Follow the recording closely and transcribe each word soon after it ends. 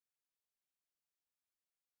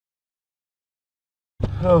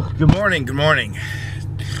Oh, good morning, good morning.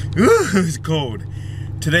 Ooh, it's cold.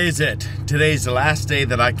 Today's it. Today's the last day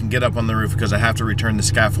that I can get up on the roof because I have to return the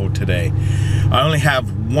scaffold today. I only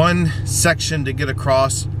have one section to get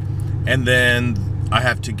across, and then I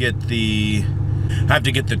have to get the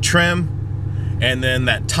trim and then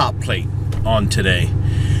that top plate on today.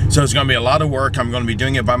 So it's gonna be a lot of work. I'm gonna be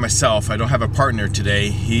doing it by myself. I don't have a partner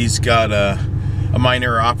today. He's got a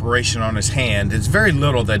minor operation on his hand. It's very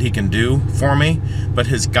little that he can do for me, but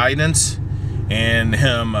his guidance and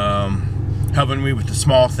him helping me with the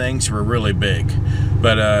small things were really big.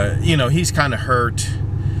 But you know, he's kind of hurt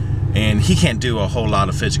and he can't do a whole lot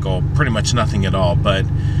of physical, pretty much nothing at all, but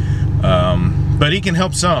he can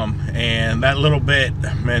help some, and that little bit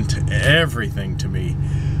meant everything to me.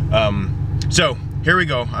 So here we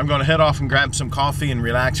go. I'm gonna head off and grab some coffee and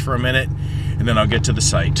relax for a minute, and then I'll get to the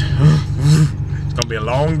site. It's gonna be a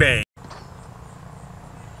long day.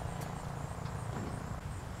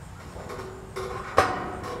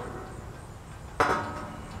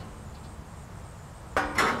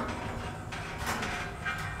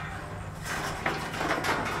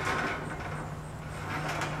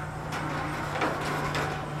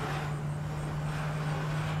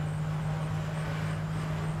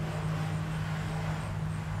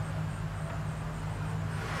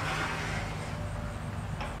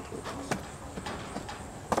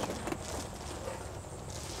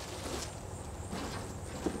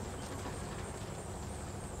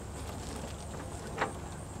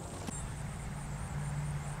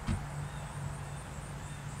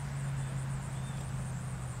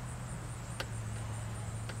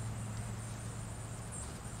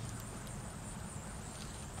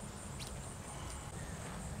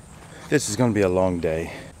 This is going to be a long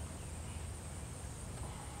day.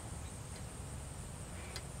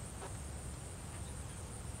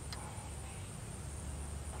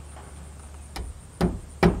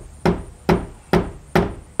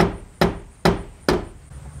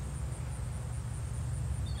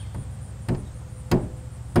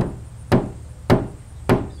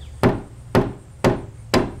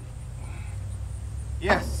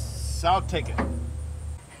 Yes, I'll take it.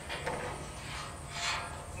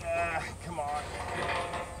 Come on.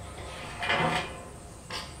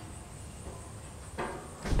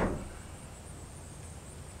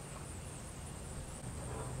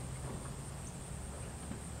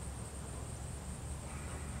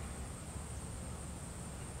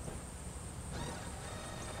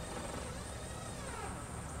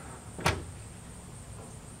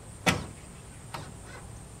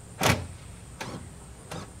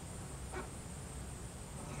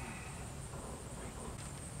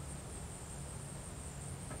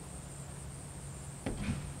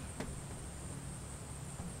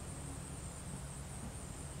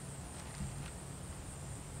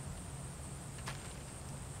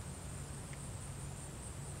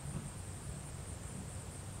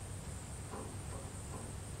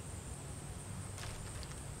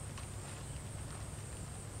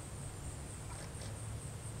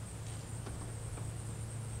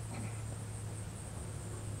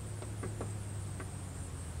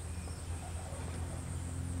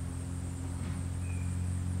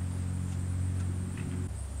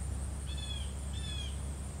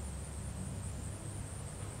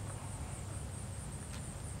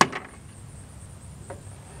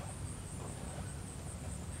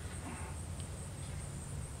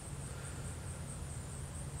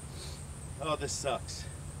 Oh, this sucks.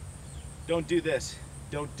 Don't do this.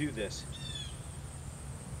 Don't do this.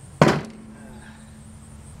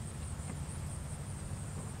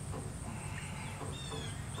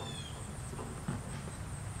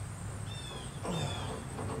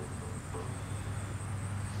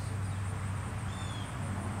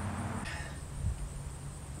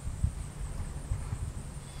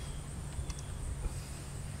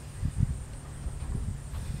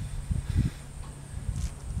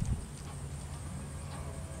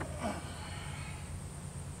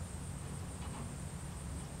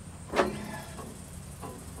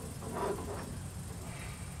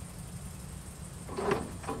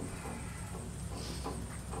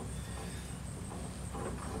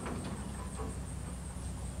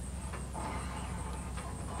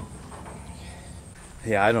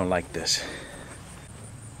 Yeah, I don't like this.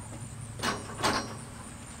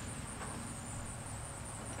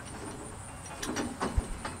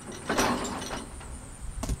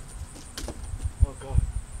 Oh God.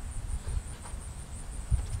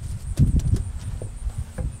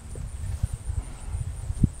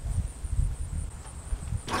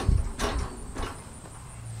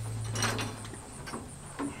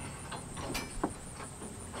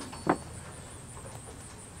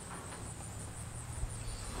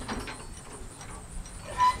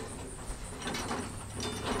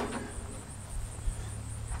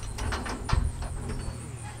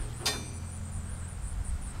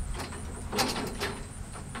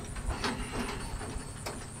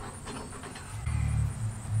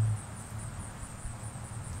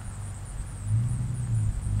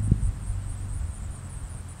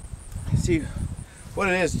 see what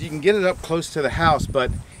it is. You can get it up close to the house,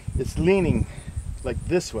 but it's leaning like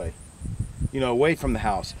this way, you know, away from the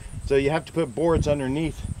house. So you have to put boards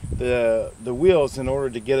underneath the wheels in order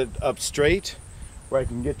to get it up straight where I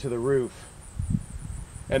can get to the roof.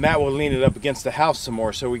 And that will lean it up against the house some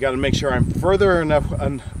more. So we got to make sure I'm far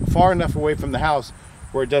enough away from the house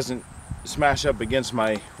where it doesn't smash up against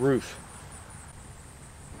my roof.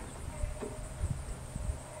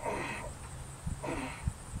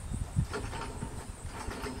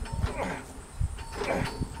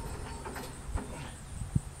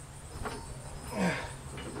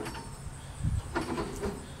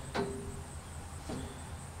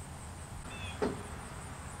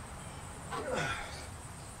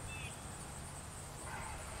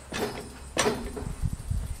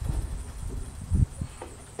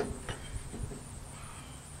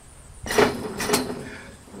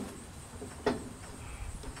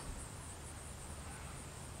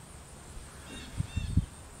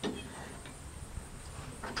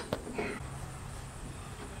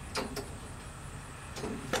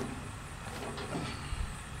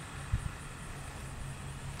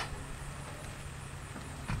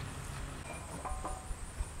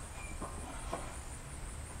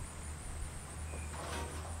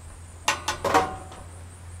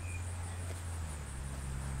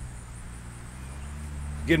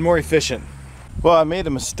 Getting more efficient. Well, I made a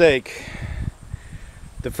mistake.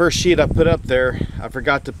 The first sheet I put up there, I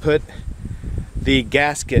forgot to put the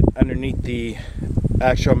gasket underneath the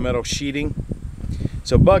actual metal sheeting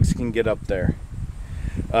so bugs can get up there.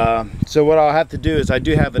 So what I'll have to do is, I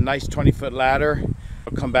do have a nice 20-foot ladder.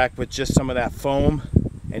 I'll come back with just some of that foam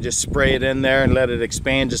and just spray it in there and let it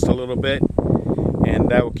expand just a little bit, and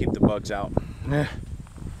that will keep the bugs out.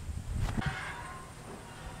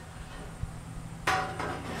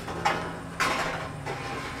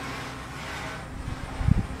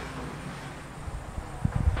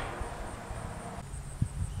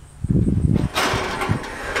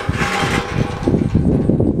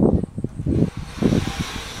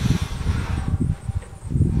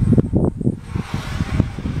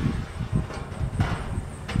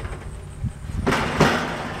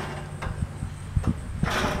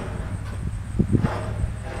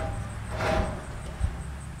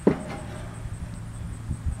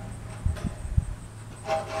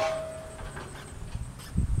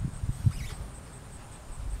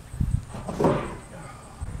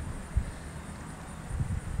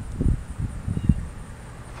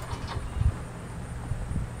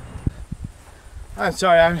 I'm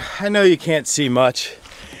sorry, I know you can't see much,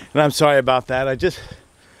 and I'm sorry about that.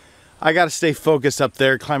 I got to stay focused up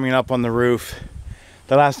there, climbing up on the roof.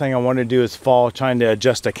 The last thing I want to do is fall trying to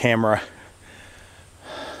adjust a camera.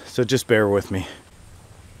 So just bear with me.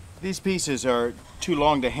 These pieces are too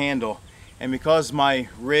long to handle, and because my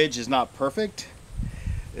ridge is not perfect,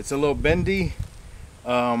 it's a little bendy.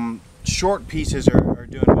 Short pieces are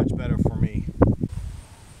doing much better for me.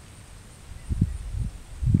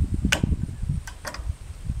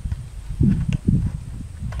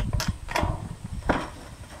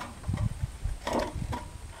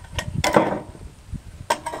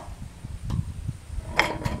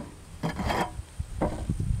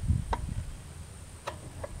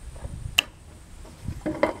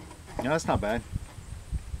 No, that's not bad.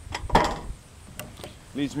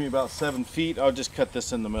 Leaves me about 7 feet. I'll just cut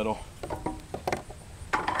this in the middle.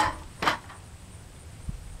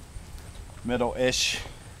 Middle-ish.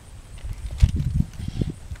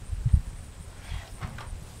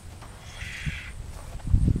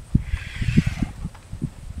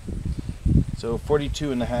 So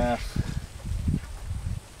 42 and a half.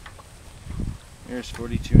 Here's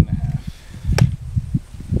 42 and a half.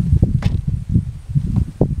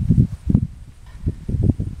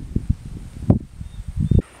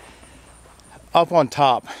 Up on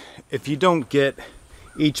top, if you don't get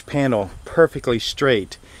each panel perfectly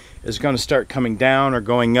straight, it's going to start coming down or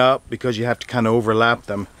going up because you have to kind of overlap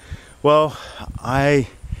them. Well, I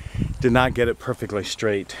did not get it perfectly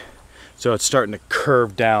straight, so it's starting to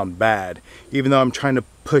curve down bad. Even though I'm trying to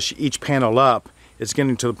push each panel up, it's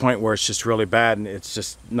getting to the point where it's just really bad and it's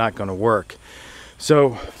just not going to work.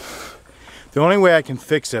 So the only way I can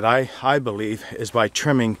fix it, I believe, is by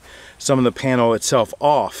trimming some of the panel itself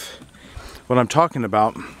off. What I'm talking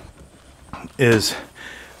about is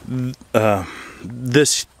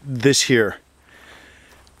this here.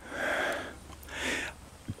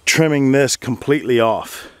 Trimming this completely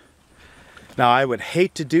off. Now I would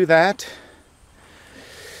hate to do that.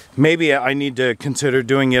 Maybe I need to consider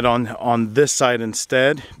doing it on this side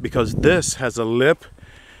instead, because this has a lip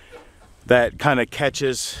that kind of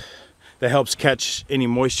catches, that helps catch any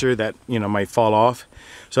moisture that, you know, might fall off.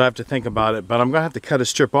 So I have to think about it, but I'm gonna have to cut a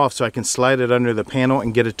strip off so I can slide it under the panel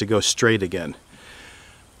and get it to go straight again.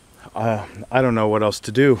 I don't know what else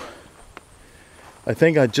to do. I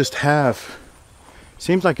think I just have,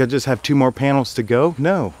 seems like I just have 2 more panels to go.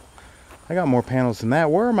 No, I got more panels than that.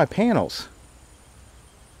 Where are my panels?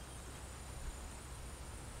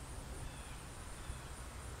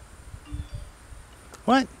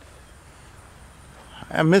 What?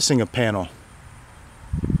 I'm missing a panel.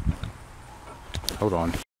 Hold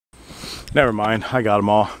on. Never mind, I got them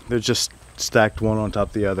all. They're just stacked one on top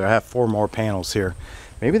of the other. I have 4 more panels here.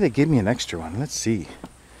 Maybe they gave me an extra one. Let's see.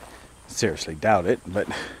 Seriously, doubt it, but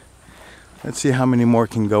let's see how many more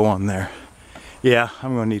can go on there. Yeah,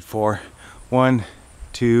 I'm gonna need 4. 1,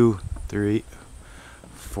 2, 3,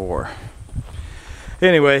 4.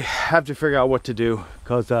 Anyway, I have to figure out what to do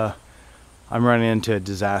because I'm running into a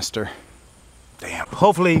disaster. Damn.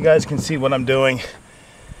 Hopefully you guys can see what I'm doing.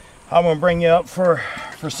 I'm gonna bring you up for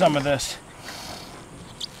some of this.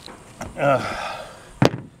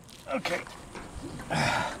 Okay.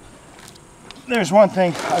 There's one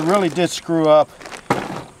thing I really did screw up.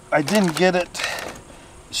 I didn't get it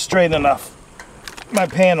straight enough, my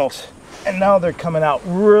panels, and now they're coming out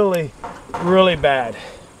really, really bad.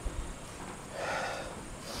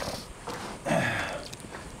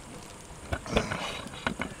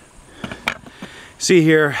 See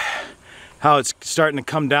here how it's starting to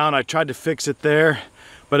come down. I tried to fix it there,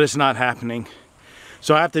 but it's not happening.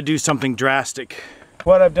 So I have to do something drastic.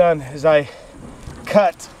 What I've done is I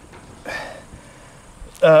cut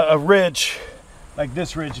a ridge, like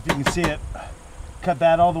this ridge, if you can see it. Cut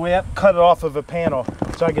that all the way up, cut it off of a panel,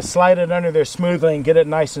 so I can slide it under there smoothly and get it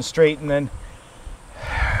nice and straight, and then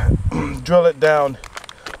drill it down.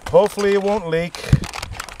 Hopefully it won't leak.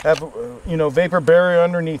 Have, you know, vapor barrier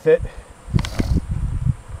underneath it.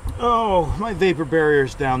 Oh, my vapor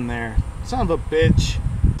barrier's down there. Son of a bitch.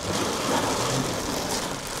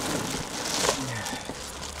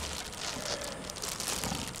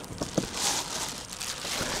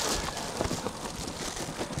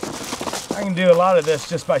 I can do a lot of this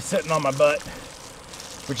just by sitting on my butt,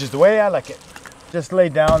 which is the way I like it. Just lay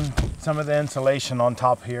down some of the insulation on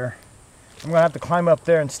top here. I'm gonna have to climb up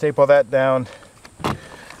there and staple that down.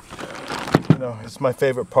 You know, it's my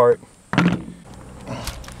favorite part.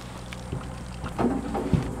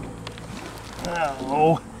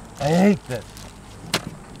 Oh, I hate this.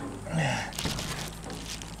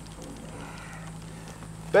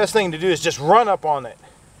 Best thing to do is just run up on it.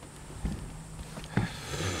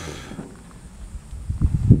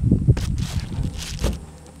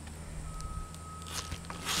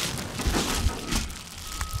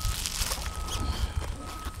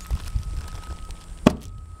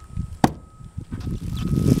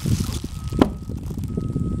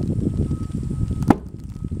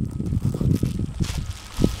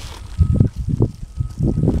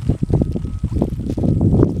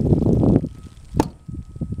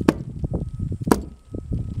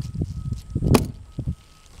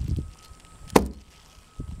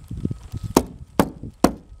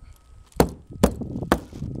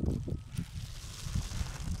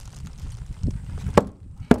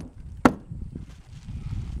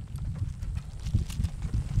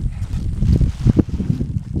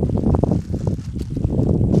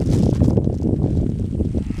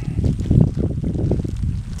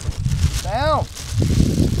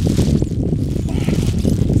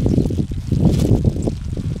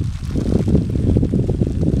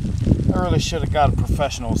 Should have got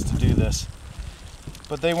professionals to do this,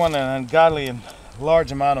 but they want an ungodly and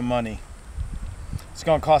large amount of money. It's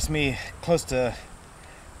going to cost me close to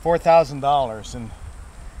 $4,000, and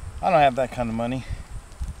I don't have that kind of money.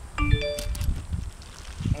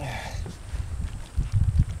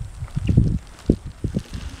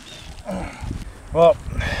 Well,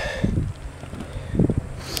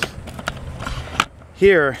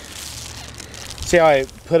 here, see how I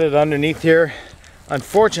put it underneath here?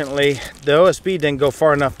 Unfortunately, the OSB didn't go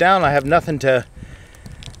far enough down. I have nothing to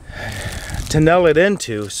nail it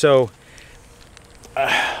into, so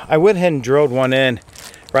I went ahead and drilled one in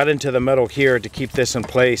right into the middle here to keep this in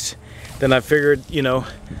place. Then I figured, you know,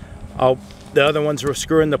 the other ones were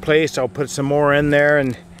screwing the place. I'll put some more in there,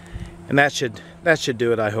 and that should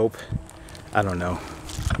do it, I hope. I don't know.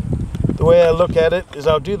 The way I look at it is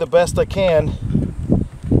I'll do the best I can,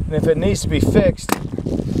 and if it needs to be fixed,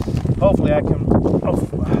 hopefully I can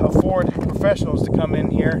afford professionals to come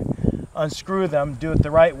in here, unscrew them, do it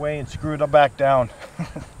the right way, and screw it back down.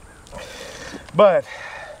 But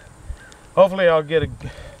hopefully I'll get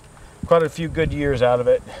quite a few good years out of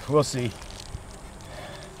it. We'll see.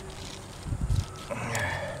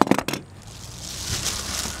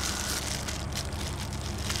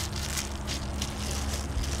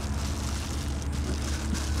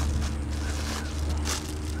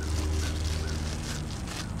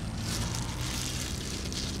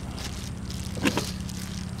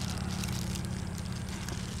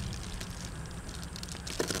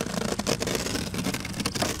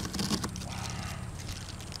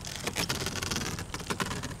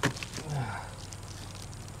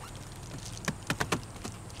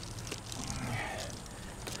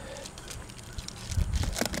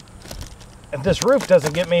 this roof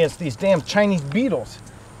doesn't get me, it's these damn Chinese beetles.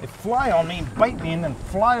 They fly on me, bite me, and then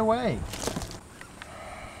fly away.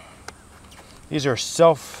 These are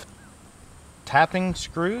self-tapping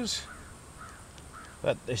screws,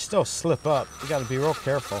 but they still slip up. You got to be real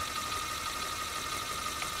careful.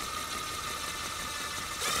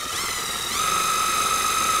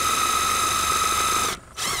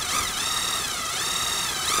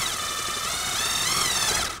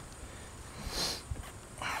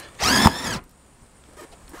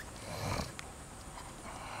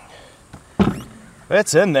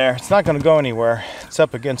 It's in there. It's not going to go anywhere. It's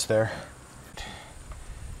up against there.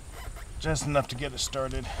 Just enough to get it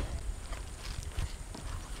started.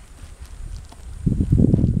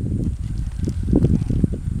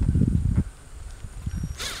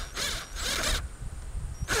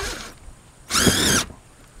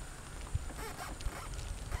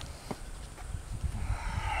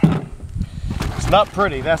 It's not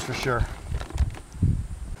pretty, that's for sure.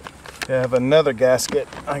 I have another gasket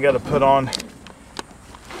I got to put on.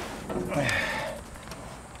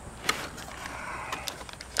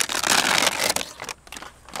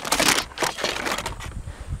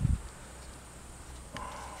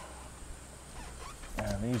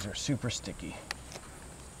 These are super sticky.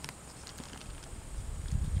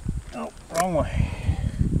 Oh, wrong way.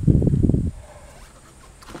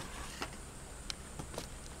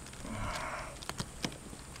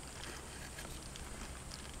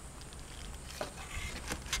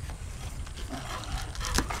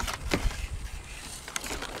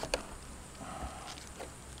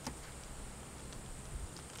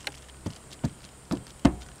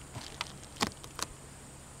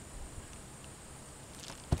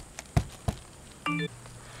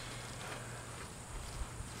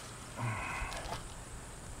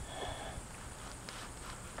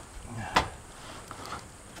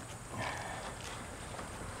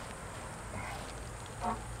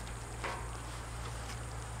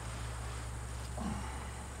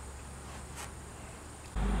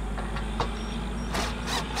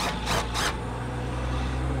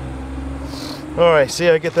 All right, see,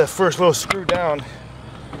 I get that first little screw down,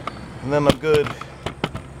 and then I'm good.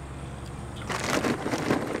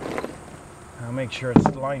 I'll make sure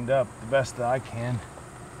it's lined up the best that I can.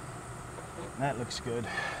 That looks good.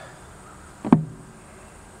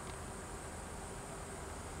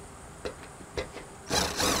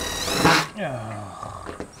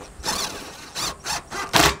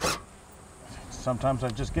 Sometimes I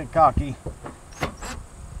just get cocky.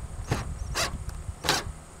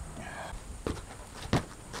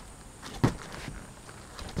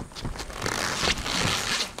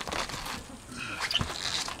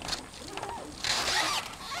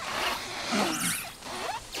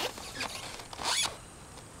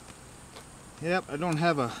 Yep, I don't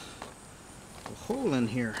have a hole in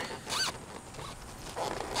here.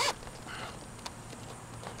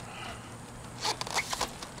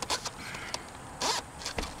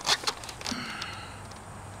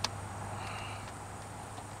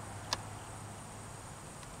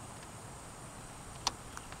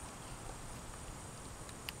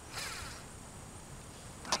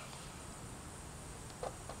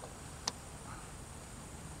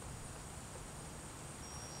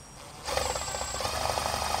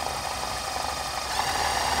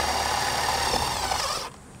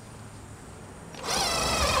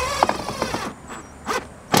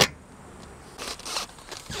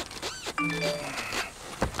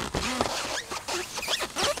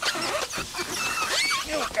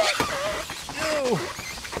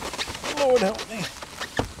 Lord help me.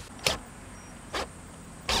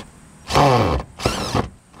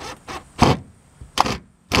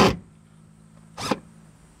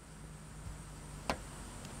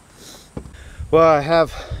 Well, I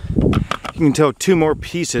have, you can tell, 2 more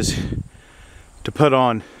pieces to put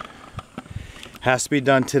on. Has to be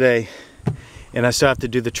done today, and I still have to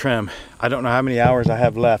do the trim. I don't know how many hours I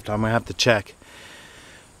have left. I'm gonna have to check.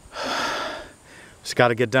 It's got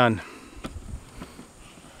to get done.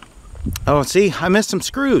 Oh, see, I missed some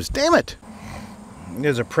screws. Damn it!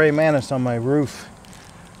 There's a praying mantis on my roof,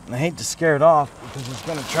 and I hate to scare it off because it's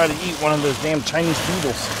gonna try to eat one of those damn Chinese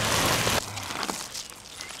beetles.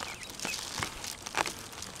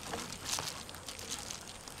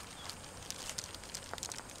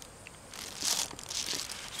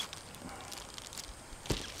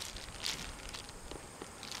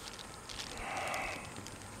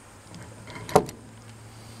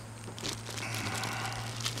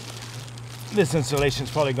 This insulation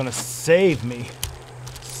is probably going to save me.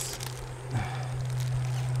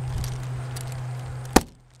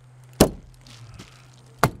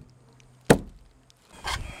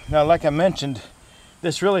 Now, like I mentioned,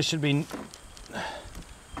 this really should be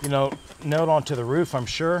you know, nailed onto the roof, I'm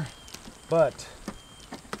sure, but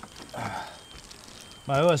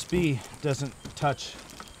my OSB doesn't touch,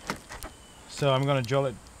 so I'm going to drill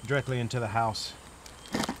it directly into the house.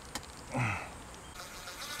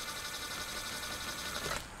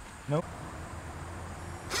 Nope.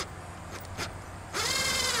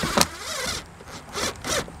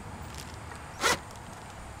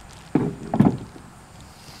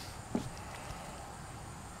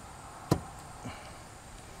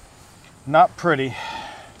 Not pretty.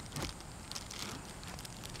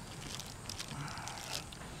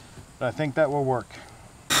 But I think that will work.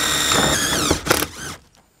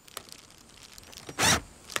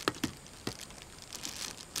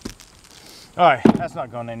 Alright, that's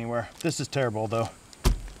not going anywhere. This is terrible though.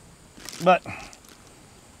 But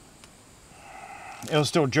it'll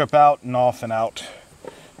still drip out and off and out.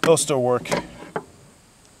 It'll still work.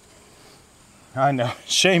 I know.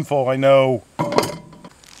 Shameful, I know.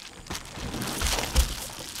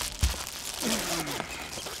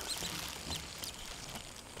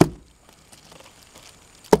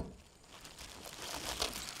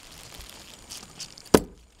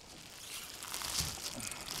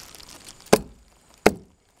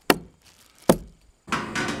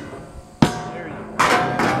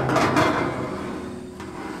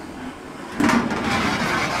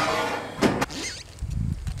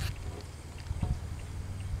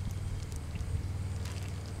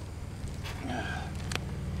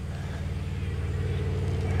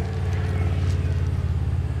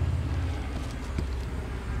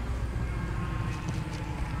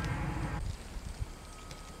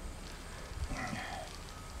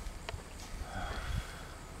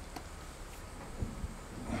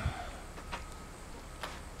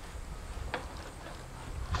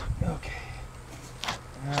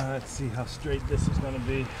 Let's see how straight this is going to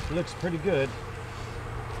be. It looks pretty good.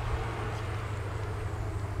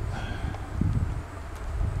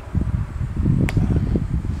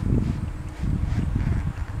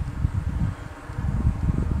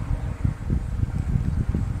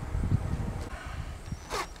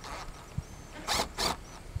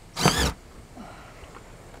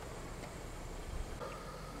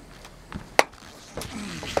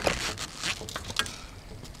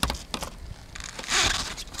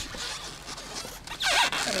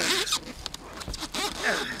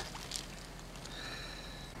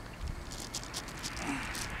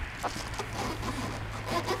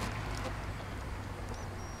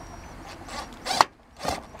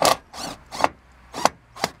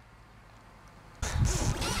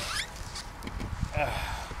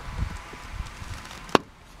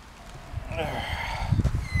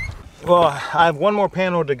 Well, I have one more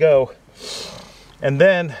panel to go, and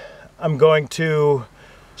then I'm going to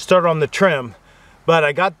start on the trim. But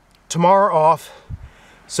I got tomorrow off,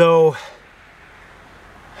 so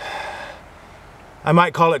I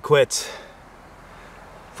might call it quits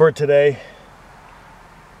for today.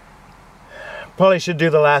 Probably should do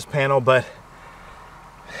the last panel, but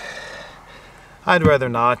I'd rather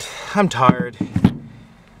not. I'm tired.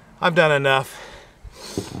 I've done enough.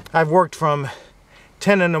 I've worked from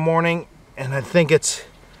 10 in the morning, and I think it's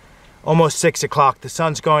almost 6 o'clock. The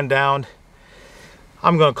sun's going down.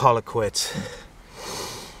 I'm gonna call it quits.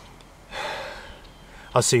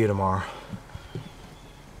 I'll see you tomorrow.